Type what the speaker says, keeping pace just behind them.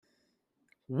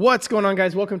What's going on,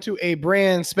 guys? Welcome to a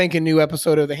brand spanking new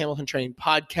episode of the Hamilton Train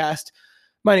podcast.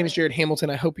 My name is Jared Hamilton.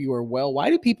 I hope you are well. Why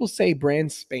do people say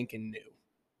brand spanking new?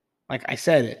 Like, I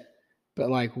said it, but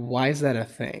like, why is that a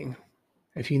thing?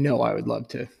 If you know, I would love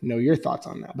to know your thoughts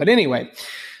on that. But anyway,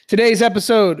 today's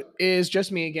episode is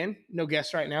just me again. No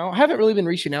guests right now. I haven't really been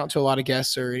reaching out to a lot of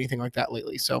guests or anything like that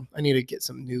lately, so I need to get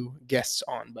some new guests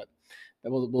on, but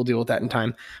we'll deal with that in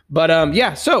time. But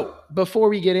yeah, so before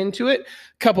we get into it,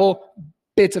 a couple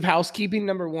bits of housekeeping.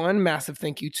 Number one, massive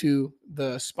thank you to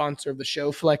the sponsor of the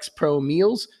show, Flex Pro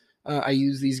Meals. I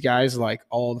use these guys like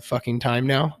all the fucking time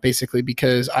now, basically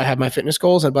because I have my fitness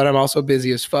goals, but I'm also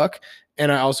busy as fuck.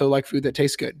 And I also like food that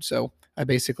tastes good. So I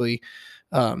basically,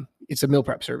 it's a meal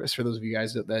prep service for those of you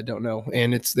guys that don't know.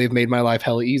 And they've made my life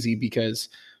hella easy because,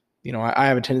 you know, I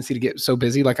have a tendency to get so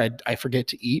busy. Like I forget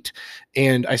to eat,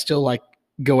 and I still like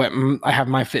I have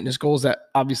my fitness goals that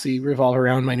obviously revolve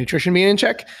around my nutrition being in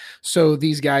check. So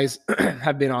these guys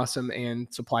have been awesome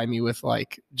and supply me with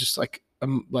like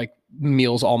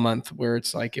meals all month, where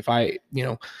it's like, if I,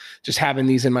 just having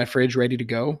these in my fridge ready to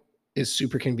go is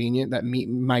super convenient, that meet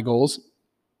my goals.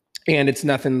 And it's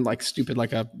nothing like stupid,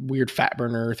 like a weird fat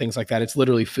burner or things like that. It's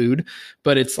literally food,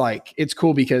 but it's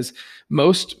cool because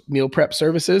most meal prep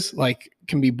services like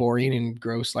can be boring and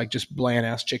gross, like just bland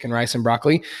ass chicken, rice, and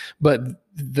broccoli. But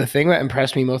the thing that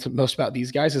impressed me most about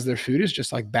these guys is their food is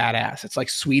just like badass. It's like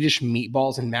Swedish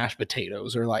meatballs and mashed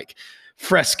potatoes, or like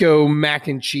fresco mac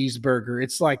and cheese burger.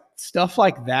 It's like stuff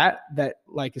like that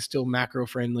like is still macro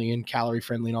friendly and calorie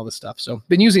friendly and all this stuff. So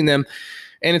been using them,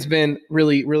 and it's been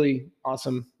really, really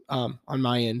awesome on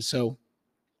my end. So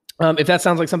if that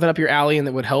sounds like something up your alley and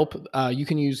that would help, you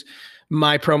can use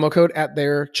my promo code at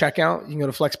their checkout. You can go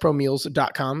to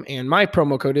flexpromeals.com, and my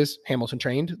promo code is Hamilton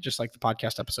Trained, just like the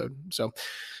podcast episode. So,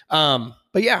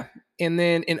 but yeah. And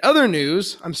then in other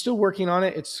news, I'm still working on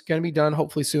it. It's going to be done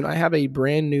hopefully soon. I have a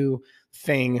brand new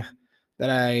thing that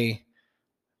I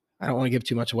don't want to give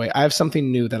too much away. I have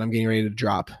something new that I'm getting ready to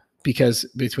drop, because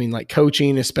between like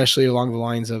coaching, especially along the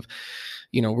lines of,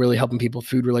 really helping people with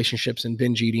food relationships and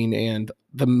binge eating and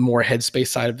the more headspace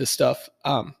side of this stuff.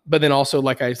 But then also,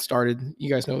 like, I started, you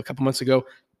guys know, a couple months ago,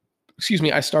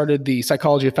 I started the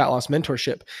Psychology of Fat Loss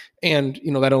mentorship, and,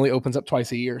 that only opens up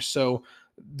twice a year. So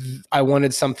I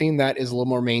wanted something that is a little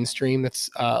more mainstream, that's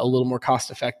a little more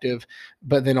cost effective,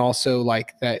 but then also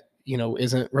like that,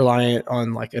 isn't reliant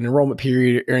on like an enrollment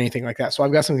period or anything like that. So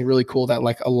I've got something really cool that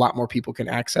like a lot more people can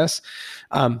access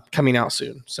coming out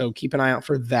soon. So keep an eye out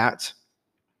for that.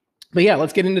 But yeah,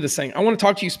 let's get into this thing. I want to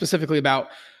talk to you specifically about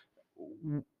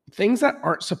things that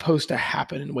aren't supposed to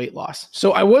happen in weight loss.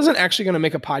 So I wasn't actually going to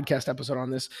make a podcast episode on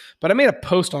this, but I made a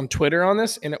post on Twitter on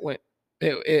this, and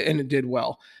it did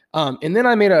well. And then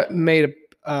I made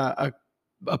a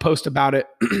post about it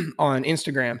on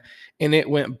Instagram, and it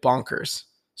went bonkers.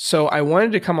 So I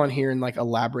wanted to come on here and like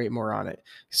elaborate more on it.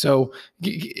 So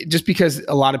just because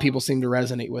a lot of people seem to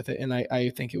resonate with it, and I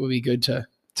think it would be good to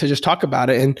just talk about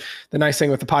it. And the nice thing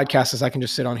with the podcast is I can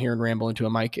just sit on here and ramble into a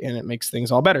mic, and it makes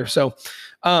things all better. So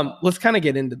let's kind of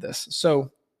get into this. So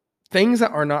things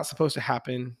that are not supposed to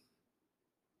happen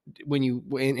when you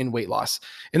in weight loss.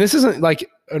 And this isn't like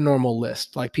a normal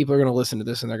list. Like, people are going to listen to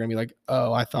this and they're going to be like,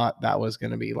 oh, I thought that was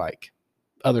going to be like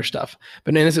other stuff.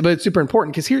 But it's super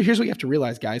important, because here's what you have to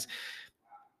realize, guys.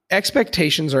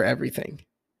 Expectations are everything.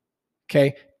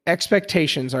 Okay.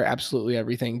 Expectations are absolutely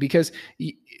everything, because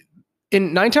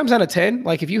in 9 times out of 10,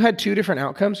 like if you had 2 different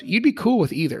outcomes, you'd be cool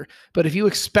with either. But if you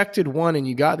expected one and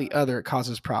you got the other, it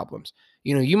causes problems.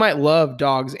 You might love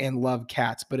dogs and love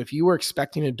cats, but if you were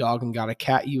expecting a dog and got a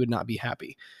cat, you would not be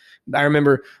happy. I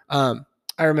remember when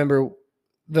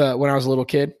I was a little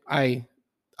kid, I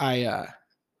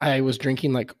was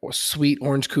drinking like sweet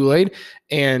orange Kool-Aid,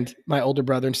 and my older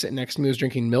brother sitting next to me was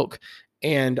drinking milk.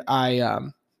 And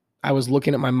I was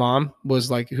looking at my mom, who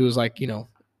was like,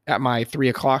 at my 3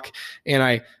 o'clock, and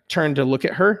I turned to look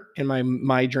at her, and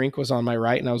my drink was on my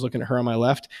right, and I was looking at her on my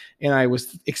left, and I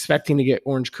was expecting to get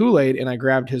orange Kool-Aid, and I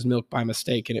grabbed his milk by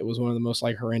mistake, and it was one of the most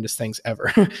like horrendous things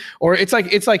ever. Or it's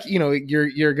like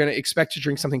you're gonna expect to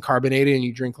drink something carbonated, and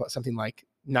you drink something like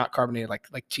not carbonated,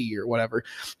 like tea or whatever.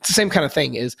 It's the same kind of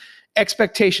thing. Is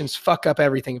expectations fuck up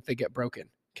everything if they get broken.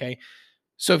 Okay.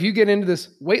 So if you get into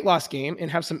this weight loss game and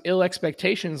have some ill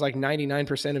expectations, like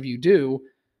 99% of you do,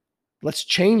 let's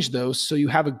change those so you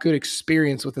have a good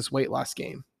experience with this weight loss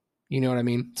game. You know what I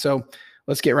mean? So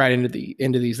let's get right into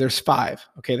these. There's 5.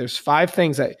 Okay. There's 5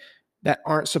 things that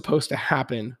aren't supposed to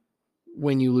happen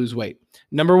when you lose weight.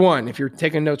 Number 1, if you're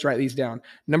taking notes, write these down.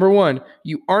 Number 1,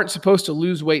 you aren't supposed to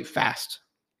lose weight fast.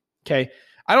 Okay.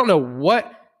 I don't know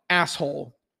what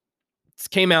asshole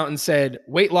came out and said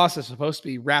weight loss is supposed to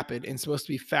be rapid and supposed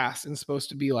to be fast and supposed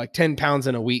to be like 10 pounds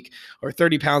in a week or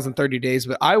 30 pounds in 30 days.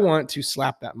 But I want to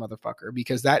slap that motherfucker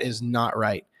because that is not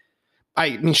right.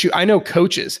 I mean, shoot, I know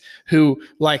coaches who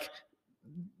like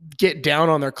get down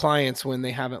on their clients when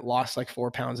they haven't lost like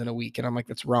 4 pounds in a week. And I'm like,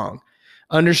 that's wrong.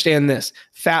 Understand this.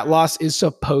 Fat loss is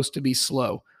supposed to be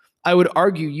slow. I would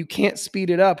argue you can't speed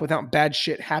it up without bad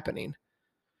shit happening,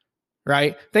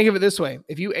 right? Think of it this way.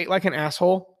 If you ate like an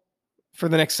asshole for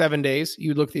the next 7 days,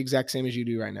 you'd look the exact same as you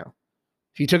do right now.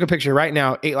 If you took a picture right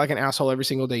now, ate like an asshole every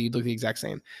single day, you'd look the exact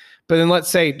same. But then let's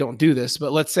say, don't do this,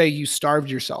 but let's say you starved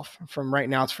yourself from right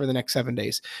now for the next 7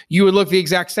 days. You would look the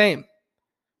exact same.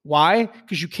 Why?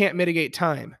 Because you can't mitigate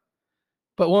time.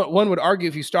 But one would argue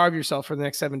if you starve yourself for the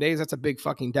next 7 days, that's a big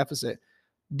fucking deficit.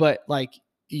 But like,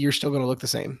 you're still going to look the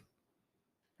same,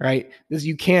 right? This,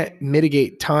 you can't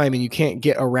mitigate time and you can't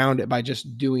get around it by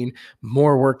just doing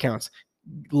more workouts,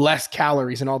 less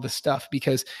calories and all this stuff,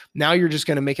 because now you're just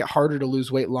going to make it harder to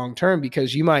lose weight long term,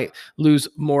 because you might lose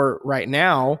more right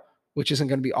now, which isn't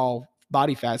going to be all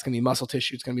body fat. It's going to be muscle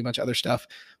tissue. It's going to be a bunch of other stuff.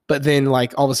 But then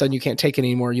like all of a sudden you can't take it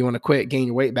anymore. You want to quit, gain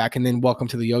your weight back, and then welcome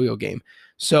to the yo-yo game.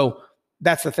 So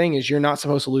that's the thing, is you're not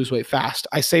supposed to lose weight fast.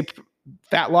 I say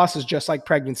fat loss is just like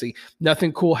pregnancy.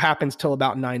 Nothing cool happens till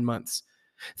about 9 months.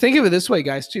 Think of it this way,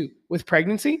 guys, too. With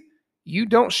pregnancy, you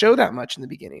don't show that much in the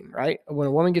beginning, right? When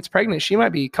a woman gets pregnant, she might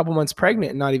be a couple months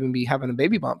pregnant and not even be having a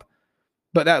baby bump.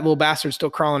 But that little bastard's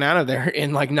still crawling out of there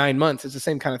in like 9 months. It's the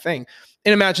same kind of thing.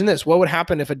 And imagine this. What would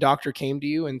happen if a doctor came to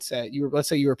you and said, let's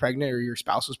say you were pregnant or your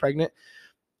spouse was pregnant,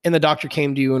 and the doctor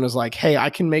came to you and was like, hey, I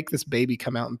can make this baby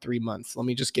come out in 3 months. Let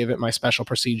me just give it my special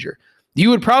procedure. You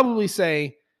would probably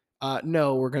say,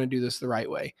 no, we're going to do this the right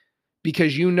way,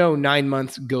 because 9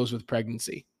 months goes with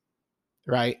pregnancy,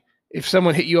 right? If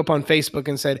someone hit you up on Facebook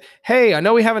and said, hey, I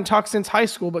know we haven't talked since high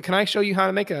school, but can I show you how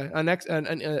to make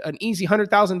an easy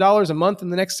 $100,000 a month in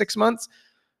the next 6 months?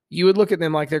 You would look at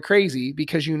them like they're crazy,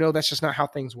 because that's just not how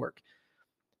things work.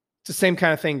 It's the same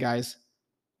kind of thing, guys.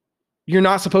 You're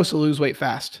not supposed to lose weight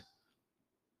fast.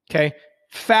 Okay.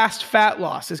 Fast fat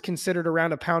loss is considered around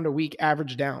 1 pound a week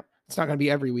averaged out. It's not going to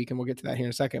be every week, and we'll get to that here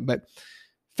in a second, but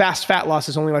fast fat loss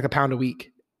is only like 1 pound a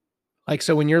week. Like,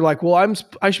 so when you're like, well,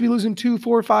 I should be losing 2,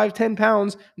 4, 5, 10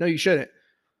 pounds. No, you shouldn't.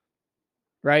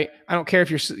 Right. I don't care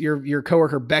if your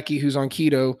coworker, Becky, who's on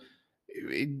keto,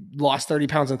 lost 30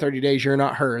 pounds in 30 days. You're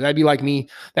not her. That'd be like me.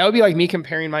 That would be like me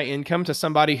comparing my income to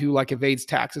somebody who like evades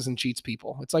taxes and cheats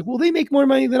people. It's like, well, they make more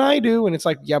money than I do. And it's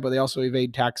like, yeah, but they also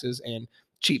evade taxes and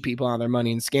cheat people out of their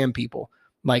money and scam people.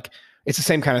 Like, it's the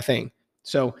same kind of thing.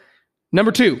 So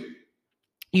 2,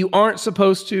 you aren't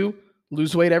supposed to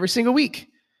lose weight every single week.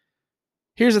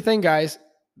 Here's the thing, guys.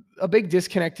 A big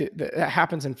disconnect that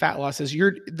happens in fat loss is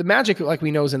the magic, like we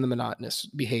know, is in the monotonous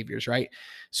behaviors, right?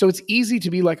 So it's easy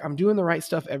to be like, I'm doing the right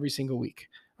stuff every single week.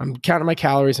 I'm counting my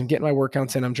calories. I'm getting my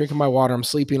workouts in. I'm drinking my water. I'm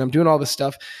sleeping. I'm doing all this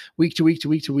stuff week to week to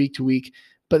week to week to week.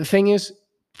 But the thing is,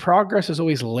 progress is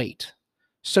always late.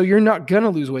 So you're not going to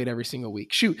lose weight every single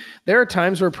week. Shoot, there are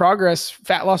times where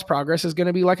fat loss progress is going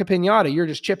to be like a piñata. You're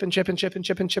just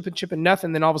chipping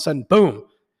nothing. Then all of a sudden, boom.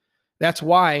 That's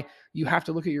why you have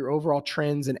to look at your overall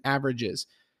trends and averages,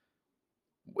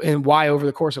 and why over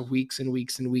the course of weeks and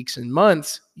weeks and weeks and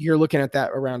months, you're looking at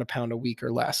that around 1 pound a week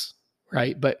or less,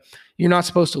 right? But you're not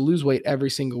supposed to lose weight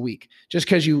every single week. Just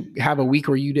because you have a week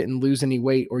where you didn't lose any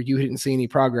weight or you didn't see any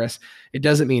progress, it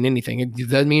doesn't mean anything. It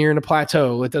doesn't mean you're in a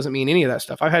plateau. It doesn't mean any of that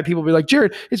stuff. I've had people be like,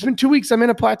 Jared, it's been 2 weeks. I'm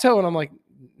in a plateau. And I'm like,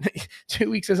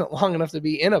 2 weeks isn't long enough to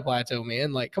be in a plateau,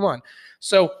 man. Like, come on.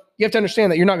 So you have to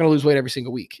understand that you're not going to lose weight every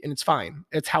single week, and it's fine.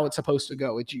 It's how it's supposed to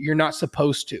go. You're not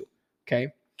supposed to. Okay.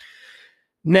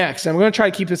 Next, I'm going to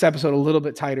try to keep this episode a little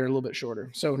bit tighter, a little bit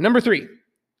shorter. So 3,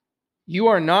 you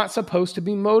are not supposed to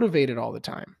be motivated all the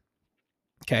time.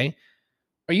 Okay.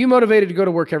 Are you motivated to go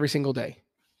to work every single day?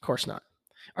 Of course not.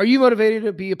 Are you motivated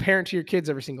to be a parent to your kids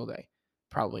every single day?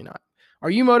 Probably not. Are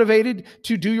you motivated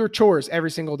to do your chores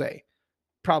every single day?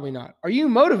 Probably not. Are you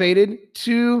motivated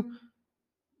to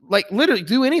like literally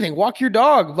do anything? Walk your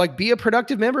dog, like be a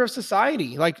productive member of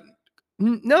society? Like,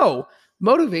 no.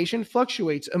 Motivation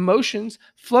fluctuates. Emotions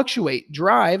fluctuate.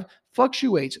 Drive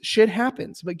fluctuates. Shit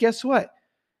happens. But guess what?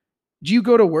 Do you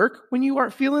go to work when you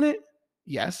aren't feeling it?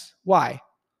 Yes. Why?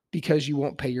 Because you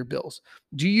won't pay your bills.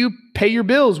 Do you pay your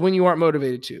bills when you aren't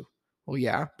motivated to? Well,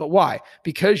 yeah, but why?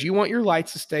 Because you want your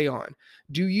lights to stay on.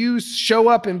 Do you show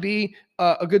up and be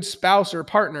a good spouse or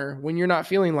partner when you're not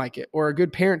feeling like it, or a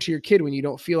good parent to your kid when you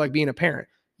don't feel like being a parent?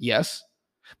 Yes.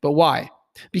 But why?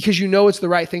 Because you know it's the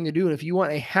right thing to do. And if you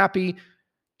want a happy,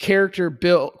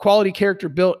 quality character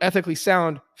built, ethically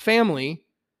sound family,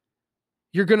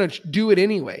 you're going to do it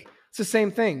anyway. It's the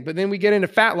same thing. But then we get into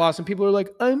fat loss and people are like,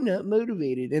 I'm not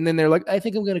motivated. And then they're like, I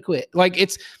think I'm going to quit. Like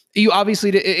you obviously,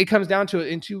 it comes down to it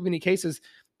in too many cases.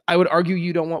 I would argue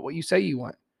you don't want what you say you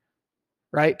want,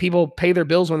 right? People pay their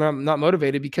bills when they're not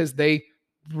motivated because they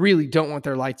really don't want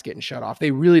their lights getting shut off.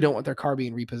 They really don't want their car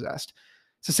being repossessed.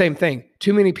 It's the same thing.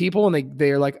 Too many people and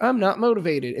they are like, I'm not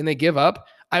motivated, and they give up.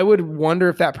 I would wonder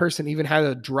if that person even had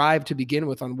a drive to begin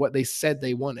with on what they said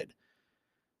they wanted.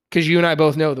 Because you and I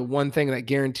both know the one thing that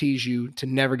guarantees you to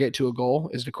never get to a goal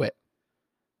is to quit,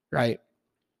 right?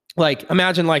 Like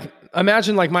imagine my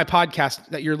podcast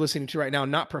that you're listening to right now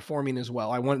not performing as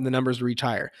well. I want the numbers to reach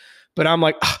higher, but I'm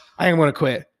like, I want to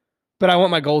quit. But I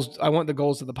want my goals. I want the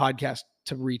goals of the podcast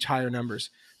to reach higher numbers,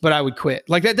 but I would quit.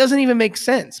 Like that doesn't even make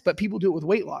sense, but people do it with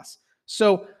weight loss.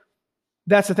 So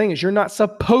that's the thing, is you're not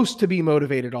supposed to be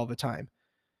motivated all the time.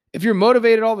 If you're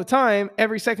motivated all the time,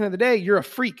 every second of the day, you're a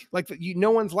freak. Like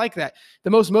no one's like that. The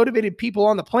most motivated people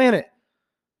on the planet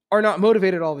are not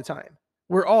motivated all the time.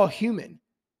 We're all human.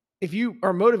 If you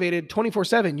are motivated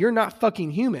 24/7, you're not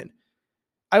fucking human.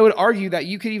 I would argue that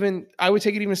I would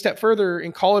take it even a step further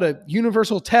and call it a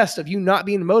universal test of you not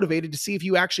being motivated to see if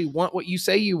you actually want what you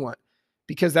say you want.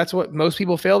 Because that's what most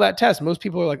people fail that test. Most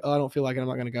people are like, oh, I don't feel like it. I'm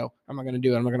not going to go. I'm not going to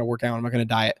do it. I'm not going to work out. I'm not going to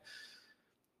diet.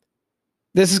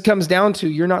 This comes down to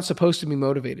you're not supposed to be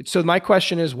motivated. So my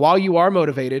question is, while you are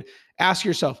motivated, ask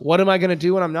yourself, what am I going to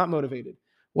do when I'm not motivated?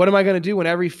 What am I going to do when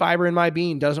every fiber in my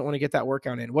being doesn't want to get that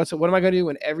workout in? What am I going to do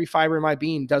when every fiber in my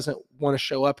being doesn't want to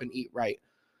show up and eat right?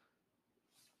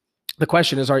 The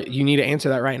question is, you need to answer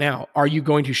that right now. Are you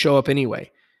going to show up anyway?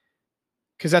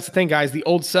 Because that's the thing, guys. The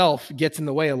old self gets in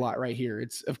the way a lot right here.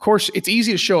 Of course, it's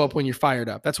easy to show up when you're fired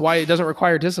up. That's why it doesn't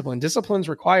require discipline. Discipline's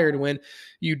required when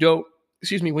you don't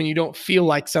feel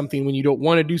like something, when you don't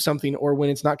want to do something, or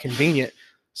when it's not convenient.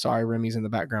 Sorry, Remy's in the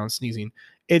background sneezing.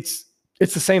 It's the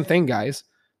same thing, guys.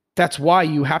 That's why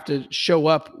you have to show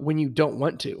up when you don't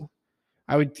want to.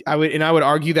 I would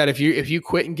argue that if you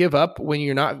quit and give up when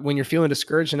you're feeling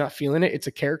discouraged and not feeling it, it's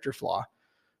a character flaw,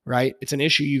 right? It's an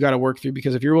issue you got to work through,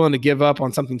 because if you're willing to give up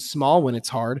on something small when it's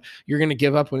hard, you're going to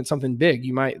give up when it's something big.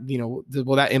 You might,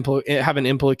 will that have an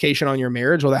implication on your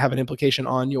marriage? Will that have an implication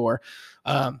on your,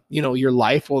 your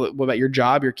life? What about your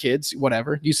job, your kids,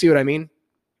 whatever? You see what I mean?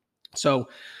 So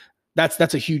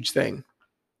that's a huge thing.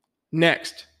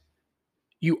 Next,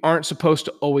 you aren't supposed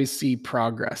to always see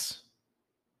progress.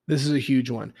 This is a huge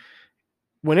one.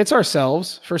 When it's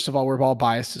ourselves, first of all, we're all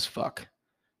biased as fuck.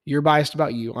 You're biased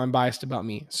about you. I'm biased about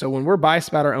me. So when we're biased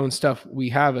about our own stuff, we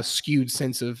have a skewed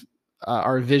sense of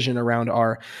our vision around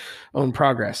our own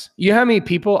progress. You know how many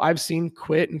people I've seen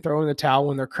quit and throw in the towel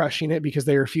when they're crushing it because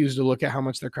they refuse to look at how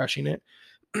much they're crushing it?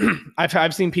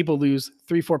 I've seen people lose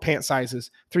 3-4 pant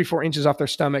sizes, 3-4 inches off their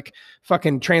stomach,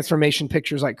 fucking transformation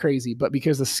pictures like crazy. But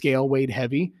because the scale weighed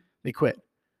heavy, they quit.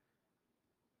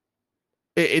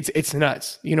 It's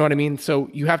nuts. You know what I mean? So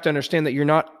you have to understand that you're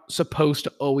not supposed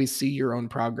to always see your own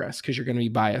progress because you're going to be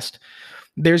biased.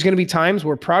 There's going to be times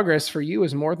where progress for you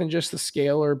is more than just the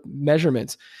scale or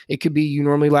measurements. It could be you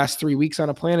normally last 3 weeks on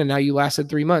a plan and now you lasted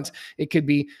 3 months. It could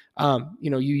be,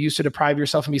 you used to deprive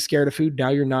yourself and be scared of food. Now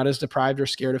you're not as deprived or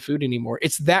scared of food anymore.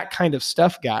 It's that kind of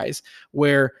stuff, guys,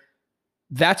 where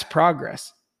that's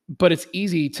progress. But it's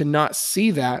easy to not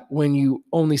see that when you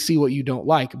only see what you don't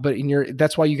like. But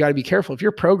that's why you got to be careful. If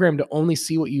you're programmed to only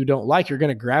see what you don't like, you're going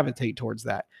to gravitate towards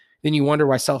that. Then you wonder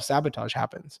why self-sabotage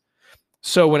happens.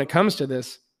 So when it comes to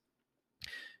this,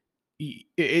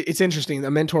 it's interesting.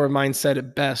 A mentor of mine said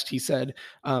it best. He said,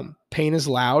 pain is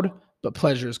loud, but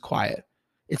pleasure is quiet.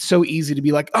 It's so easy to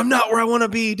be like, I'm not where I want to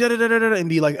be, and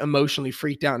be like emotionally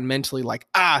freaked out and mentally like,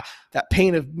 that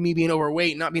pain of me being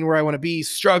overweight, not being where I want to be,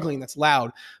 struggling, that's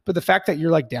loud. But the fact that you're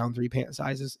like down 3 pant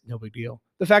sizes, no big deal.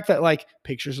 The fact that like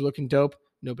pictures are looking dope,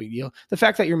 no big deal. The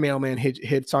fact that your mailman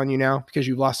hits on you now because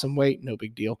you've lost some weight, no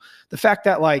big deal. The fact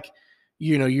that like,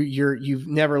 you've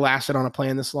never lasted on a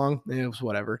plan this long, it was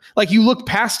whatever. Like you look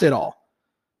past it all.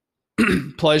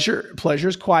 Pleasure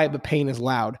is quiet, but pain is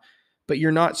loud. But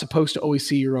you're not supposed to always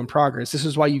see your own progress. This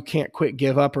is why you can't quit,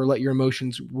 give up, or let your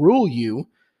emotions rule you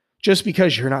just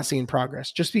because you're not seeing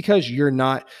progress, just because you're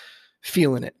not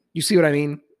feeling it. You see what I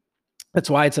mean? That's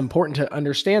why it's important to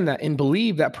understand that and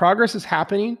believe that progress is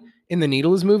happening and the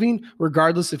needle is moving,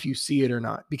 regardless if you see it or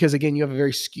not. Because again, you have a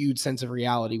very skewed sense of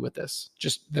reality with this,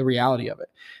 just the reality of it.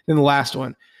 Then the last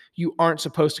one, you aren't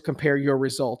supposed to compare your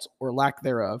results or lack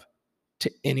thereof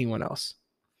to anyone else.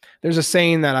 There's a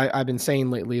saying that I've been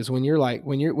saying lately is when you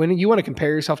want to compare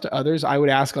yourself to others, I would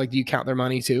ask, like, do you count their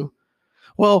money too?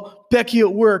 Well, Becky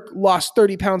at work lost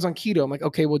 30 pounds on keto. I'm like,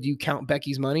 okay, well, do you count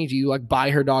Becky's money? Do you like buy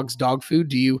her dog's dog food?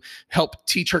 Do you help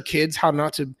teach her kids how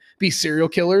not to be serial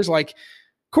killers? Like,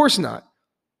 of course not.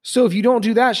 So if you don't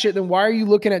do that shit, then why are you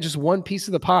looking at just one piece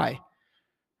of the pie?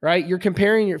 Right? You're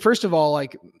comparing first of all,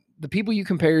 like the people you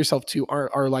compare yourself to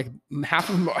are like half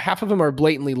of them are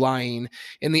blatantly lying,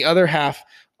 and the other half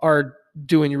are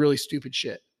doing really stupid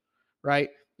shit. Right?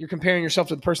 You're comparing yourself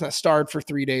to the person that starved for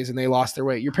 3 days and they lost their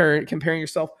weight. You're comparing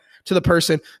yourself to the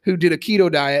person who did a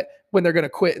keto diet when they're going to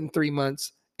quit in 3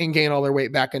 months and gain all their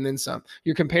weight back and then some.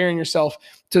 You're comparing yourself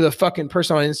to the fucking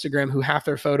person on Instagram who half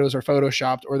their photos are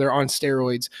photoshopped, or they're on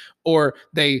steroids, or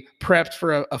they prepped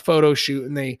for a photo shoot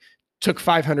and they took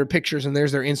 500 pictures and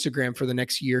there's their Instagram for the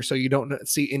next year, so you don't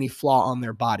see any flaw on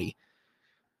their body.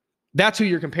 That's who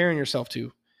you're comparing yourself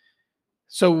to.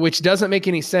 So, which doesn't make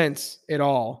any sense at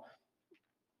all.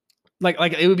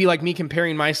 Like it would be like me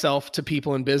comparing myself to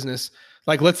people in business.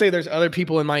 Like, let's say there's other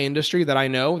people in my industry that I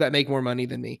know that make more money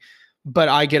than me, but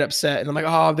I get upset and I'm like,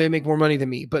 oh, they make more money than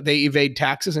me, but they evade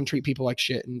taxes and treat people like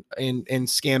shit and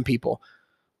scam people.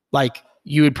 Like,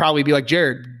 you would probably be like,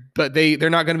 Jared, but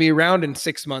they're not going to be around in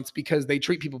 6 months because they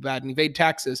treat people bad and evade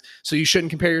taxes. So you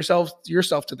shouldn't compare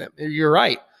yourself to them. You're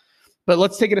right. But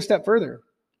let's take it a step further.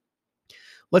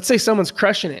 Let's say someone's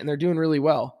crushing it and they're doing really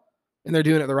well and they're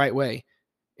doing it the right way,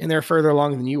 and they're further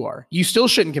along than you are. You still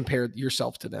shouldn't compare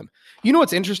yourself to them. You know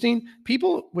what's interesting?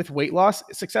 People with weight loss,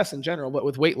 success in general, but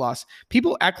with weight loss,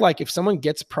 people act like if someone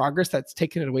gets progress, that's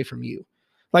taking it away from you.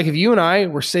 Like if you and I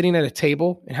were sitting at a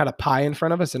table and had a pie in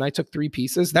front of us and I took 3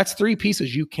 pieces, that's 3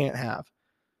 pieces you can't have.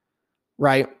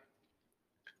 Right?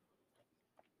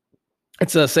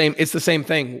 It's the same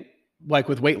thing like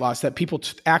with weight loss, that people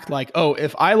act like, oh,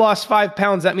 if I lost 5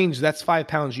 pounds, that means that's 5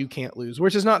 pounds you can't lose,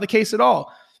 which is not the case at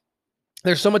all.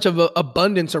 There's so much of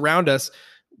abundance around us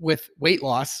with weight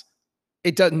loss.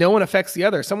 No one affects the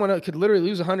other. Someone could literally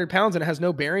lose 100 pounds and it has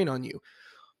no bearing on you.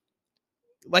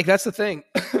 Like, that's the thing.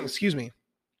 Excuse me.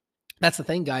 That's the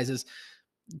thing, guys, is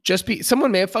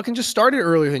someone may have fucking just started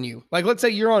earlier than you. Like, let's say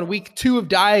you're on week 2 of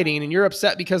dieting and you're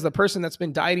upset because the person that's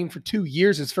been dieting for 2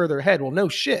 years is further ahead. Well, no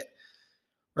shit.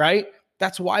 Right?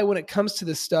 That's why when it comes to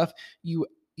this stuff, you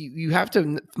have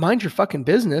to mind your fucking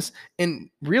business and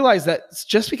realize that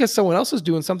just because someone else is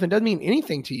doing something doesn't mean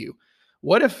anything to you.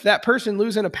 What if that person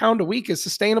losing a pound a week is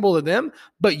sustainable to them,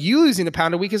 but you losing a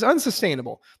pound a week is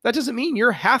unsustainable? That doesn't mean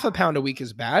your half a pound a week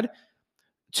is bad.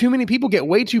 Too many people get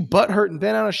way too butthurt and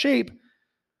bent out of shape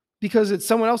because it's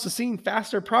someone else is seeing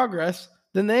faster progress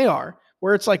than they are,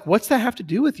 where it's like, what's that have to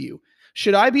do with you?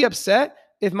 Should I be upset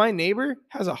if my neighbor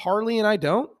has a Harley and I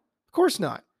don't? Of course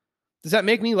not. Does that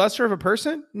make me lesser of a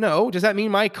person? No. Does that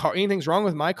mean my car, anything's wrong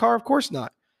with my car? Of course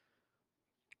not.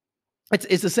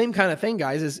 It's the same kind of thing,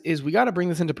 guys, is we got to bring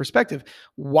this into perspective.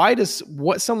 Why does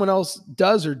what someone else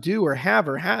does or do or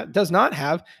have does not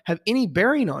have any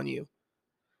bearing on you?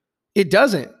 It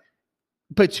doesn't.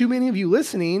 But too many of you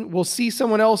listening will see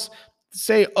someone else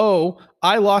say, oh,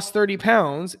 I lost 30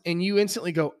 pounds. And you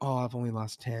instantly go, oh, I've only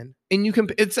lost 10.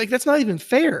 And it's like, that's not even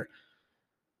fair.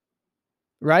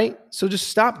 Right? So just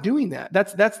stop doing that.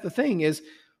 That's the thing, is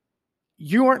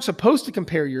you aren't supposed to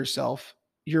compare yourself,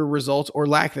 your results or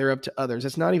lack thereof, to others.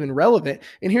 It's not even relevant.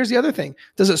 And here's the other thing.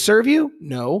 Does it serve you?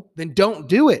 No. Then don't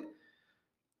do it.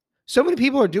 So many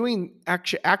people are doing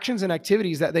actions and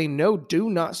activities that they know do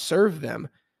not serve them.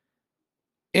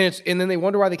 And then they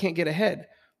wonder why they can't get ahead.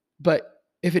 But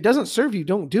if it doesn't serve you,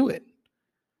 don't do it.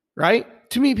 Right?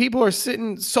 Too many people are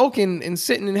sulking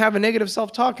and having negative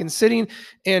self-talk and sitting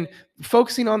and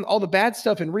focusing on all the bad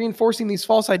stuff and reinforcing these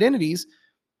false identities.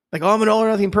 Like, oh, I'm an all or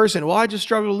nothing person. Well, I just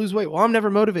struggle to lose weight. Well, I'm never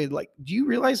motivated. Like, do you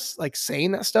realize like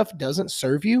saying that stuff doesn't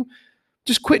serve you?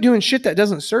 Just quit doing shit that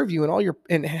doesn't serve you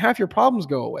and half your problems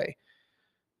go away.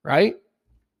 Right?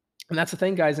 And that's the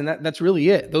thing, guys. And that's really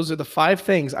it. Those are the 5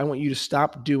 things I want you to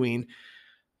stop doing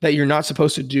that you're not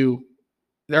supposed to do.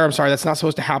 That's not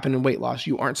supposed to happen in weight loss.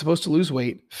 You aren't supposed to lose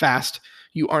weight fast.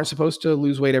 You aren't supposed to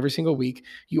lose weight every single week.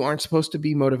 You aren't supposed to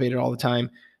be motivated all the time.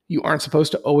 You aren't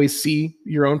supposed to always see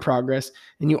your own progress,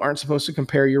 and you aren't supposed to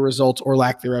compare your results or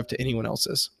lack thereof to anyone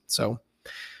else's. So,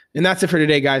 and that's it for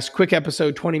today, guys. Quick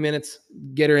episode, 20 minutes,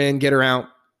 get her in, get her out,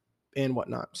 and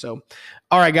whatnot. So,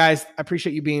 all right, guys, I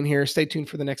appreciate you being here. Stay tuned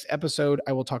for the next episode.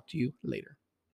 I will talk to you later.